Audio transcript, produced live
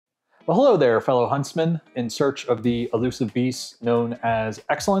Well, hello there, fellow huntsmen in search of the elusive beast known as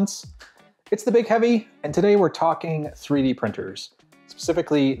excellence. It's the Big Heavy, and today we're talking 3D printers,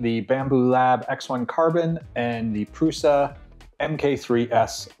 specifically the Bambu Lab X1 Carbon and the Prusa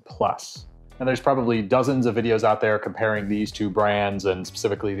MK3S Plus. And there's probably dozens of videos out there comparing these two brands and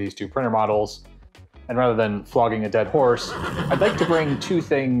specifically these two printer models. And rather than flogging a dead horse, I'd like to bring two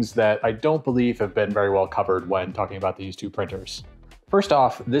things that I don't believe have been very well covered when talking about these two printers. First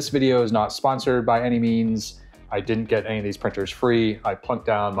off, this video is not sponsored by any means. I didn't get any of these printers free. I plunked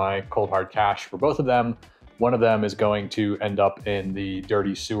down my cold hard cash for both of them. One of them is going to end up in the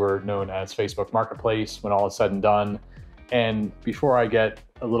dirty sewer known as Facebook Marketplace when all is said and done. And before I get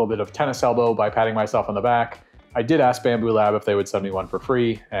a little bit of tennis elbow by patting myself on the back, I did ask Bambu Lab if they would send me one for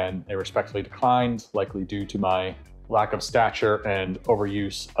free, and they respectfully declined, likely due to my lack of stature and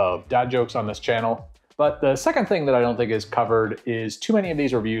overuse of dad jokes on this channel. But the second thing that I don't think is covered is too many of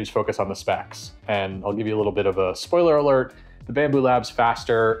these reviews focus on the specs. And I'll give you a little bit of a spoiler alert. The Bambu Lab's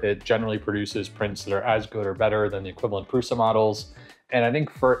faster. It generally produces prints that are as good or better than the equivalent Prusa models. And I think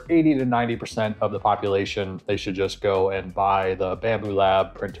for 80 to 90% of the population, they should just go and buy the Bambu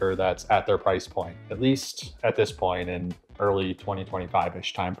Lab printer that's at their price point, at least at this point in early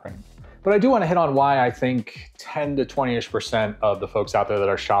 2025-ish timeframe. But I do want to hit on why I think 10 to 20-ish% of the folks out there that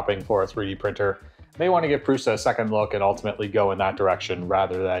are shopping for a 3D printer may want to give Prusa a second look and ultimately go in that direction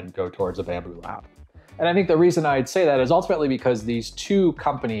rather than go towards a Bambu Lab. And I think the reason I'd say that is ultimately because these two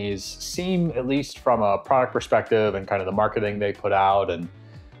companies seem, at least from a product perspective and kind of the marketing they put out and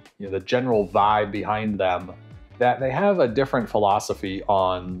the general vibe behind them, that they have a different philosophy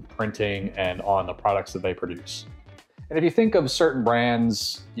on printing and on the products that they produce. And if you think of certain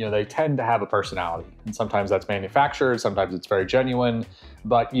brands, they tend to have a personality. And sometimes that's manufactured, sometimes it's very genuine,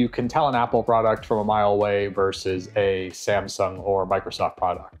 but you can tell an Apple product from a mile away versus a Samsung or Microsoft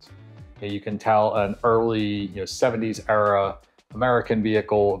product. You can tell an early 70s era American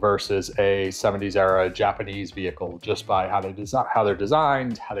vehicle versus a 70s era Japanese vehicle just by how they're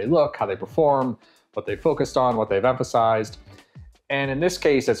designed, how they look, how they perform, what they focused on, what they've emphasized. And in this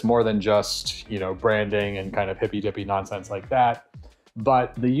case, it's more than just, branding and kind of hippy-dippy nonsense like that.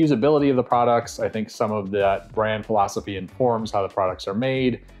 But the usability of the products, I think some of that brand philosophy informs how the products are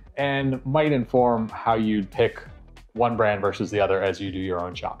made and might inform how you'd pick one brand versus the other as you do your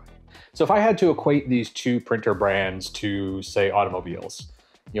own shopping. So if I had to equate these two printer brands to, say, automobiles,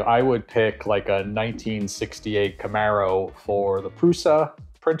 I would pick like a 1968 Camaro for the Prusa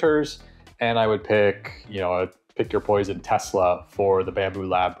printers, and I would pick, a pick your poison Tesla for the Bambu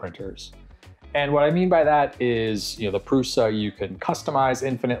Lab printers. And what I mean by that is, the Prusa you can customize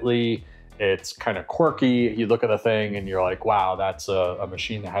infinitely. It's kind of quirky. You look at the thing and you're like, wow, that's a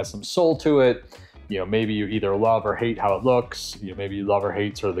machine that has some soul to it. Maybe you either love or hate how it looks. Maybe you love or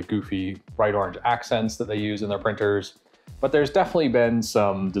hate sort of the goofy bright orange accents that they use in their printers. But there's definitely been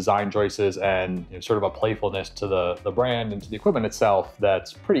some design choices and sort of a playfulness to the brand and to the equipment itself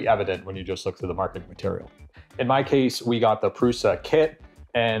that's pretty evident when you just look through the marketing material. In my case, we got the Prusa kit,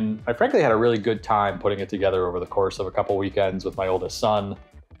 and I frankly had a really good time putting it together over the course of a couple weekends with my oldest son.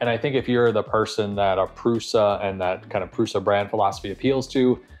 And I think if you're the person that a Prusa and that kind of Prusa brand philosophy appeals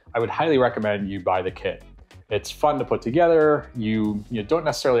to, I would highly recommend you buy the kit. It's fun to put together. You don't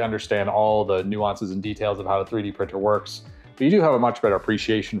necessarily understand all the nuances and details of how a 3D printer works, but you do have a much better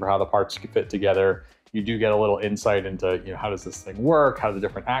appreciation for how the parts fit together. You do get a little insight into how does this thing work, how do the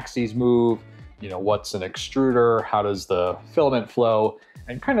different axes move, what's an extruder, how does the filament flow,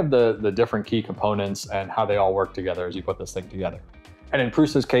 and kind of the different key components and how they all work together as you put this thing together. And in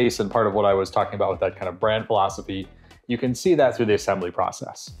Prusa's case, and part of what I was talking about with that kind of brand philosophy, you can see that through the assembly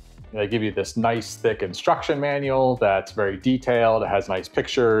process. They give you this nice thick instruction manual that's very detailed. It has nice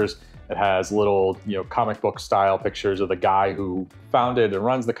pictures. It has little, comic book style pictures of the guy who founded and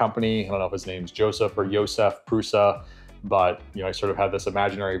runs the company. I don't know if his name's Joseph or Josef Prusa, but I sort of had this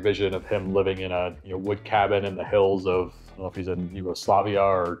imaginary vision of him living in a wood cabin in the hills of, I don't know if he's in Yugoslavia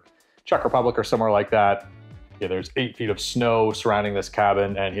or Czech Republic or somewhere like that. There's 8 feet of snow surrounding this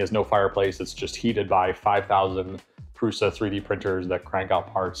cabin, and he has no fireplace. It's just heated by 5,000 Prusa 3D printers that crank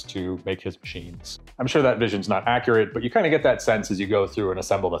out parts to make his machines. I'm sure that vision's not accurate, but you kind of get that sense as you go through and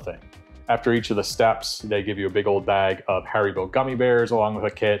assemble the thing. After each of the steps, they give you a big old bag of Haribo gummy bears along with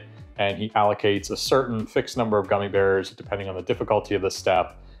a kit, and he allocates a certain fixed number of gummy bears depending on the difficulty of the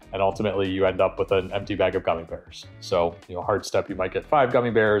step, and ultimately you end up with an empty bag of gummy bears. So, hard step you might get 5 gummy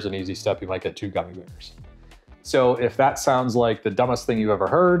bears, an easy step you might get 2 gummy bears. So if that sounds like the dumbest thing you've ever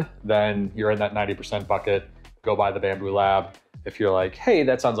heard, then you're in that 90% bucket. Go buy the Bambu Lab. If you're like, hey,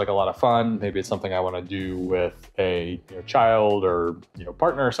 that sounds like a lot of fun, maybe it's something I want to do with a child or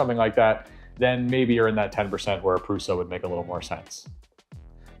partner or something like that, then maybe you're in that 10% where a Prusa would make a little more sense.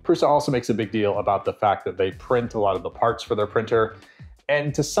 Prusa also makes a big deal about the fact that they print a lot of the parts for their printer.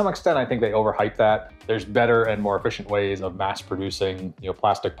 And to some extent, I think they overhype that. There's better and more efficient ways of mass producing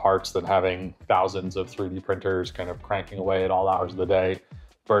plastic parts than having thousands of 3D printers kind of cranking away at all hours of the day,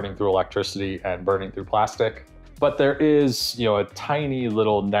 burning through electricity and burning through plastic. But there is a tiny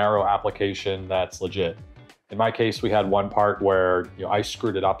little narrow application that's legit. In my case, we had one part where I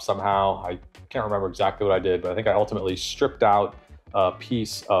screwed it up somehow. I can't remember exactly what I did, but I think I ultimately stripped out a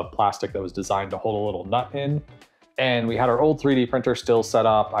piece of plastic that was designed to hold a little nut in. And we had our old 3D printer still set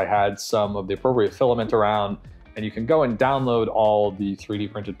up. I had some of the appropriate filament around, and you can go and download all the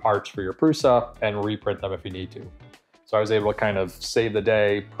 3D printed parts for your Prusa and reprint them if you need to. So I was able to kind of save the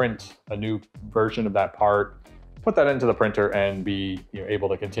day, print a new version of that part, put that into the printer, and be able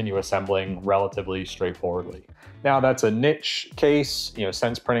to continue assembling relatively straightforwardly. Now that's a niche case.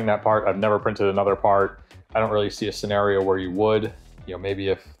 Since printing that part, I've never printed another part. I don't really see a scenario where you would. Maybe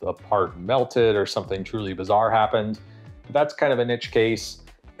if the part melted or something truly bizarre happened. That's kind of a niche case.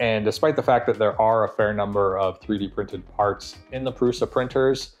 And despite the fact that there are a fair number of 3D printed parts in the Prusa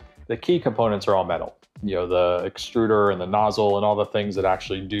printers, the key components are all metal. The extruder and the nozzle and all the things that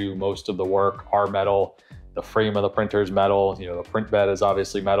actually do most of the work are metal. The frame of the printer is metal. The print bed is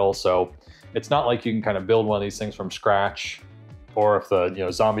obviously metal. So it's not like you can kind of build one of these things from scratch. Or if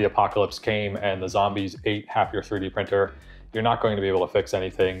the zombie apocalypse came and the zombies ate half your 3D printer, you're not going to be able to fix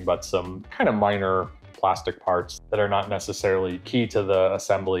anything but some kind of minor plastic parts that are not necessarily key to the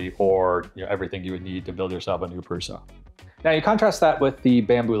assembly or everything you would need to build yourself a new Prusa. Now you contrast that with the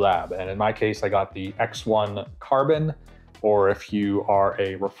Bambu Lab, and in my case I got the X1 Carbon, or if you are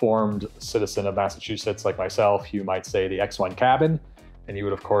a reformed citizen of Massachusetts like myself, you might say the X1 Cabin, and you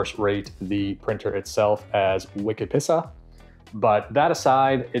would of course rate the printer itself as wicked pissa. But that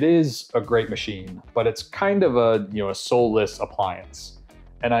aside, it is a great machine, but it's kind of a soulless appliance.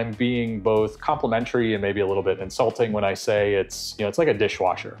 And I'm being both complimentary and maybe a little bit insulting when I say it's like a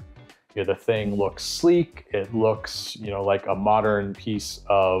dishwasher. The thing looks sleek. It looks like a modern piece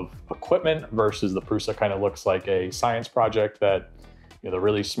of equipment versus the Prusa kind of looks like a science project that the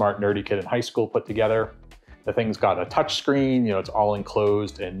really smart nerdy kid in high school put together. The thing's got a touch screen. It's all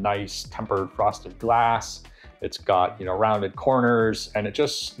enclosed in nice tempered frosted glass. It's got rounded corners, and it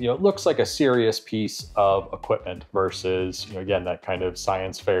just it looks like a serious piece of equipment versus again that kind of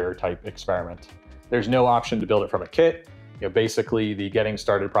science fair type experiment. There's no option to build it from a kit. Basically the getting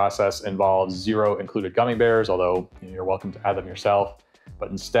started process involves 0 included gummy bears, although you're welcome to add them yourself. But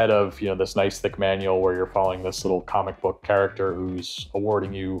instead of this nice thick manual where you're following this little comic book character who's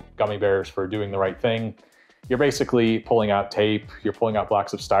awarding you gummy bears for doing the right thing, you're basically pulling out tape, you're pulling out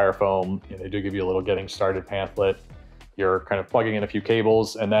blocks of styrofoam. They do give you a little getting started pamphlet. You're kind of plugging in a few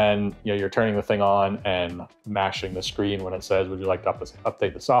cables, and then you're turning the thing on and mashing the screen when it says, would you like to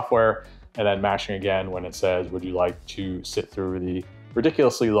update the software? And then mashing again when it says, would you like to sit through the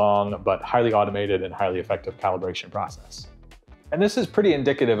ridiculously long but highly automated and highly effective calibration process. And this is pretty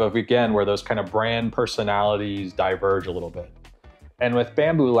indicative of, again, where those kind of brand personalities diverge a little bit. And with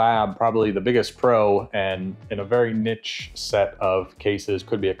Bambu Lab, probably the biggest pro, and in a very niche set of cases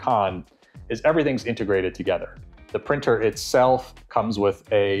could be a con, is everything's integrated together. The printer itself comes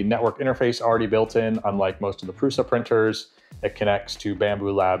with a network interface already built in, unlike most of the Prusa printers. It connects to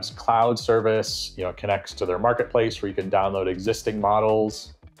Bambu Lab's cloud service. It connects to their marketplace where you can download existing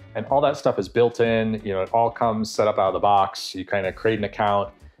models. And all that stuff is built in. It all comes set up out of the box. You kind of create an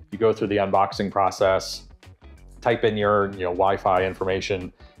account, you go through the unboxing process, type in your Wi-Fi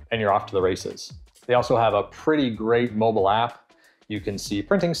information, and you're off to the races. They also have a pretty great mobile app. You can see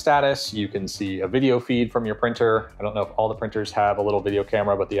printing status, you can see a video feed from your printer. I don't know if all the printers have a little video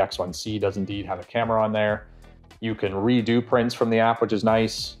camera, but the X1C does indeed have a camera on there. You can redo prints from the app, which is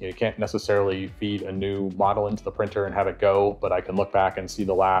nice. You can't necessarily feed a new model into the printer and have it go, but I can look back and see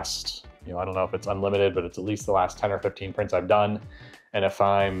the last, I don't know if it's unlimited, but it's at least the last 10 or 15 prints I've done. And if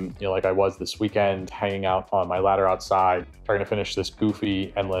I'm, like I was this weekend, hanging out on my ladder outside, trying to finish this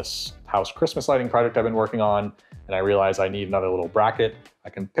goofy, endless house Christmas lighting project I've been working on, and I realize I need another little bracket, I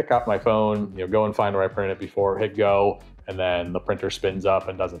can pick up my phone, go and find where I printed it before, hit go, and then the printer spins up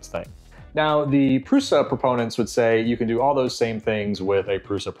and does its thing. Now, the Prusa proponents would say you can do all those same things with a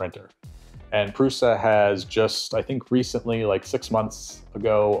Prusa printer. And Prusa has just, I think recently, like 6 months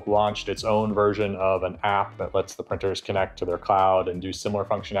ago, launched its own version of an app that lets the printers connect to their cloud and do similar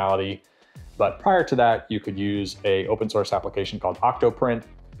functionality. But prior to that, you could use an open source application called Octoprint.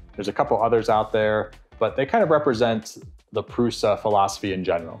 There's a couple others out there, but they kind of represent the Prusa philosophy in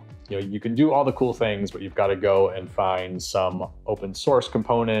general. You know, you can do all the cool things, but you've got to go and find some open source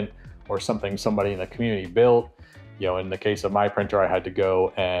component or something somebody in the community built. You know, in the case of my printer, I had to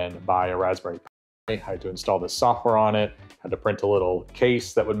go and buy a Raspberry Pi. I had to install this software on it, had to print a little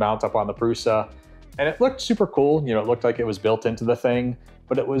case that would mount up on the Prusa. And it looked super cool. You know, it looked like it was built into the thing,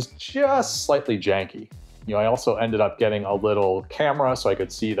 but it was just slightly janky. You know, I also ended up getting a little camera so I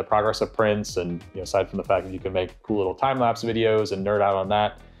could see the progress of prints. And you know, aside from the fact that you can make cool little time-lapse videos and nerd out on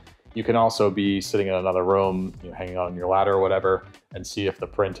that, you can also be sitting in another room, you know, hanging on your ladder or whatever, and see if the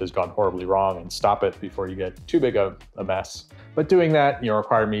print has gone horribly wrong and stop it before you get too big a mess. But doing that, you know,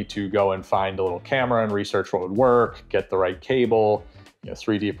 required me to go and find a little camera and research what would work, get the right cable, you know,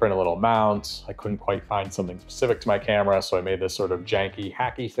 3D print a little mount. I couldn't quite find something specific to my camera, so I made this sort of janky,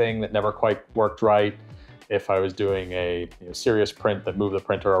 hacky thing that never quite worked right. If I was doing a serious print that moved the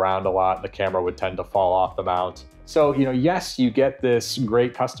printer around a lot, the camera would tend to fall off the mount. So, you know, yes, you get this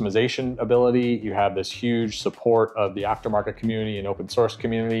great customization ability. You have this huge support of the aftermarket community and open source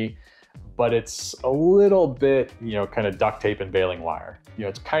community, but it's a little bit, you know, kind of duct tape and baling wire. You know,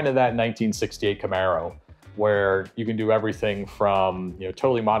 it's kind of that 1968 Camaro where you can do everything from, you know,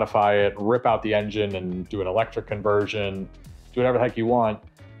 totally modify it, rip out the engine and do an electric conversion, do whatever the heck you want.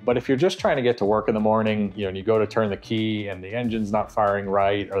 But if you're just trying to get to work in the morning, you know, and you go to turn the key and the engine's not firing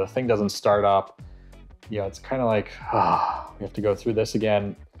right, or the thing doesn't start up, you know, it's kind of like, we have to go through this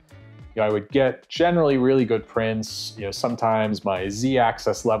again. You know, I would get generally really good prints. You know, sometimes my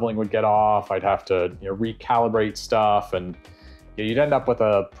Z-axis leveling would get off. I'd have to, you know, recalibrate stuff, and you know, you'd end up with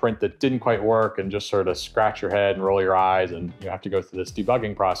a print that didn't quite work and just sort of scratch your head and roll your eyes, and you have to go through this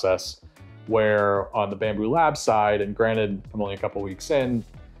debugging process. Where on the Bambu Lab side, and granted, I'm only a couple weeks in,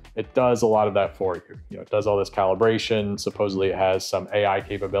 it does a lot of that for you. You know, it does all this calibration. Supposedly it has some AI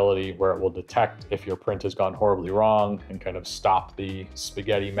capability where it will detect if your print has gone horribly wrong and kind of stop the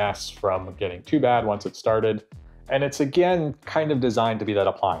spaghetti mess from getting too bad once it started. And it's, again, kind of designed to be that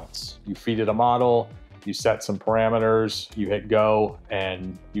appliance. You feed it a model, you set some parameters, you hit go,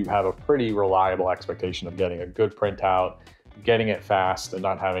 and you have a pretty reliable expectation of getting a good printout, getting it fast, and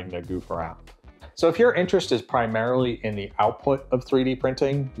not having to goof around. So if your interest is primarily in the output of 3D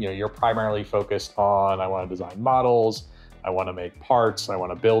printing, you know, you're primarily focused on, I want to design models, I want to make parts, I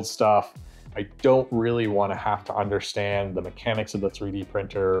want to build stuff. I don't really want to have to understand the mechanics of the 3D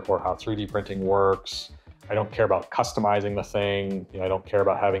printer or how 3D printing works. I don't care about customizing the thing. You know, I don't care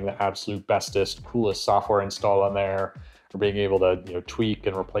about having the absolute bestest, coolest software installed on there, or being able to, you know, tweak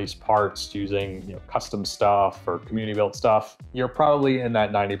and replace parts using, you know, custom stuff or community built stuff. You're probably in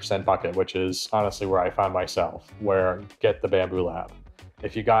that 90% bucket, which is honestly where I found myself, where get the Bambu Lab.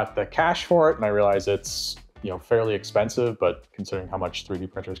 If you got the cash for it, and I realize it's, you know, fairly expensive, but considering how much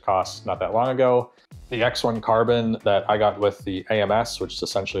 3D printers cost not that long ago, the X1 Carbon that I got with the AMS, which is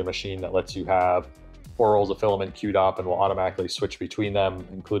essentially a machine that lets you have 4 rolls of filament queued up and will automatically switch between them,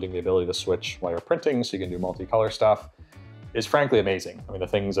 including the ability to switch while you're printing, so you can do multicolor stuff, is frankly amazing. I mean, the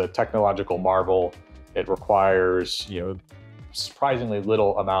thing's a technological marvel. It requires, you know, surprisingly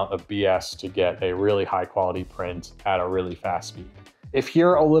little amount of BS to get a really high quality print at a really fast speed. If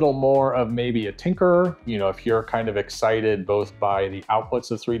you're a little more of maybe a tinkerer, you know, if you're kind of excited both by the outputs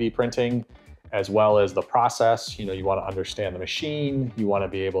of 3D printing as well as the process, you know, you want to understand the machine, you want to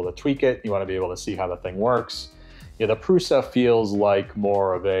be able to tweak it, you want to be able to see how the thing works. You know, the Prusa feels like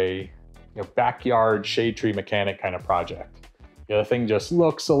more of a, you know, backyard shade tree mechanic kind of project. You know, the thing just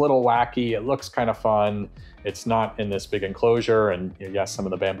looks a little wacky. It looks kind of fun. It's not in this big enclosure. And you know, yes, some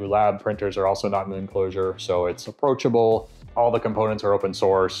of the Bambu Lab printers are also not in an enclosure. So it's approachable. All the components are open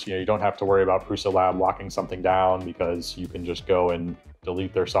source. You know, you don't have to worry about Prusa Lab locking something down because you can just go and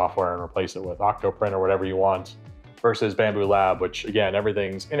delete their software and replace it with Octoprint or whatever you want. Versus Bambu Lab, which again,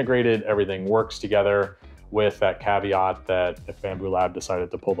 everything's integrated, everything works together, with that caveat that if Bambu Lab decided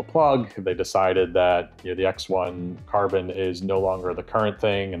to pull the plug, if they decided that, you know, the X1 Carbon is no longer the current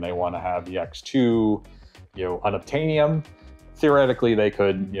thing and they want to have the X2, you know, unobtainium, theoretically they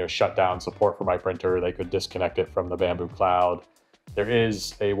could, you know, shut down support for my printer. They could disconnect it from the Bambu cloud. There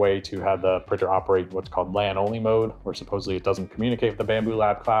is a way to have the printer operate what's called LAN only mode, where supposedly it doesn't communicate with the Bambu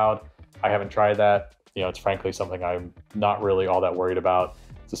Lab cloud. I haven't tried that. You know, it's frankly something I'm not really all that worried about.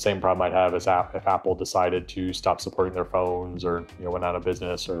 It's the same problem I'd have as if Apple decided to stop supporting their phones, or, you know, went out of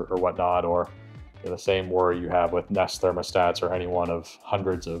business or whatnot, or, you know, the same worry you have with Nest thermostats or any one of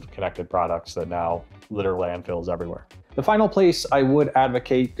hundreds of connected products that now litter landfills everywhere. The final place I would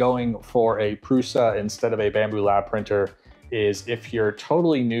advocate going for a Prusa instead of a Bambu Lab printer is if you're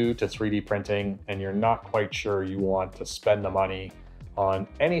totally new to 3D printing and you're not quite sure you want to spend the money on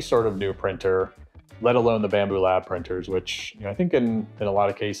any sort of new printer, let alone the Bambu Lab printers, which I think in a lot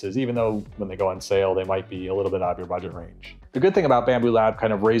of cases, even though when they go on sale, they might be a little bit out of your budget range. The good thing about Bambu Lab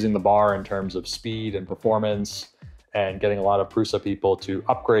kind of raising the bar in terms of speed and performance and getting a lot of Prusa people to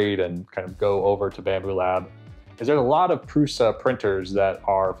upgrade and kind of go over to Bambu Lab is there's a lot of Prusa printers that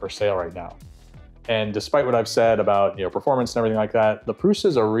are for sale right now. And despite what I've said about performance and everything like that, the Prusa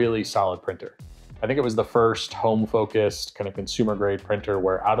is a really solid printer. I think it was the first home-focused kind of consumer-grade printer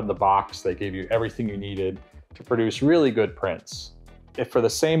where out of the box, they gave you everything you needed to produce really good prints. If for the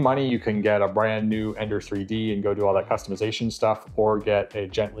same money you can get a brand new Ender 3D and go do all that customization stuff, or get a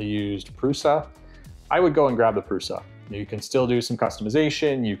gently used Prusa, I would go and grab the Prusa. You can still do some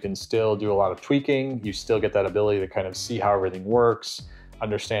customization, you can still do a lot of tweaking, you still get that ability to kind of see how everything works,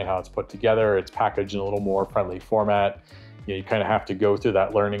 understand how it's put together, it's packaged in a little more friendly format. You kind of have to go through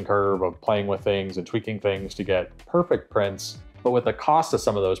that learning curve of playing with things and tweaking things to get perfect prints. But with the cost of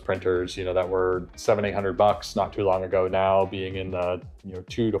some of those printers, that were $700-800 not too long ago, now being in the $200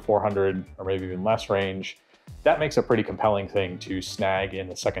 to $400 or maybe even less range, that makes a pretty compelling thing to snag in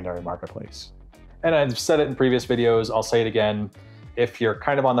the secondary marketplace. And I've said it in previous videos, I'll say it again. If you're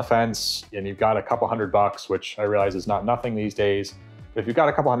kind of on the fence and you've got a couple $100, which I realize is not nothing these days, but if you've got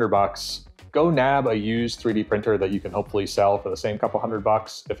a couple $100, go nab a used 3D printer that you can hopefully sell for the same couple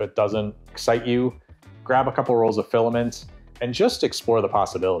 $100. If it doesn't excite you, grab a couple rolls of filament and just explore the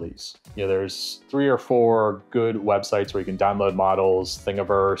possibilities. There's 3 or 4 good websites where you can download models.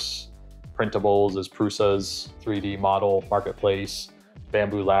 Thingiverse, Printables is Prusa's 3D model marketplace.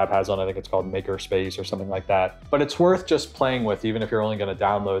 Bambu Lab has one, I think it's called Makerspace or something like that. But it's worth just playing with, even if you're only going to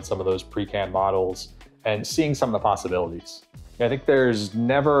download some of those pre-canned models and seeing some of the possibilities. I think there's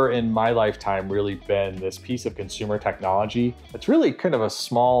never in my lifetime really been this piece of consumer technology. It's really kind of a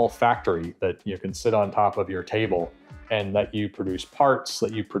small factory that you can sit on top of your table and let you produce parts,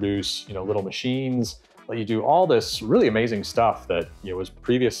 let you produce little machines, let you do all this really amazing stuff that was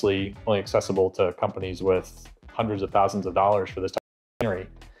previously only accessible to companies with hundreds of thousands of dollars for this type of machinery.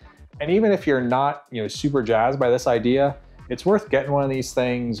 And even if you're not super jazzed by this idea, it's worth getting one of these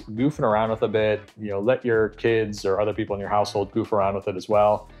things, goofing around with a bit, let your kids or other people in your household goof around with it as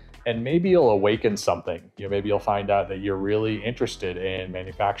well. And maybe you'll awaken something. Maybe you'll find out that you're really interested in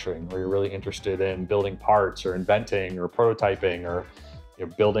manufacturing, or you're really interested in building parts or inventing or prototyping, or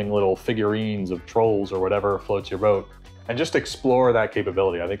building little figurines of trolls or whatever floats your boat. And just explore that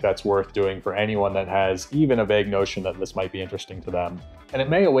capability. I think that's worth doing for anyone that has even a vague notion that this might be interesting to them. And it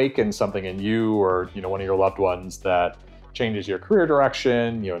may awaken something in you or one of your loved ones that changes your career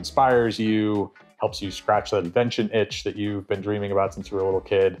direction, inspires you, helps you scratch that invention itch that you've been dreaming about since you were a little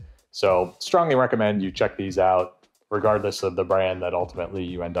kid. So strongly recommend you check these out, regardless of the brand that ultimately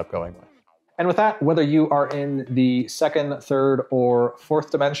you end up going with. And with that, whether you are in the 2nd, 3rd, or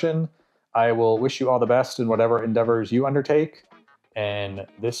 4th dimension, I will wish you all the best in whatever endeavors you undertake. And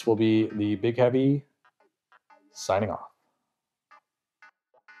this will be the Big Heavy signing off.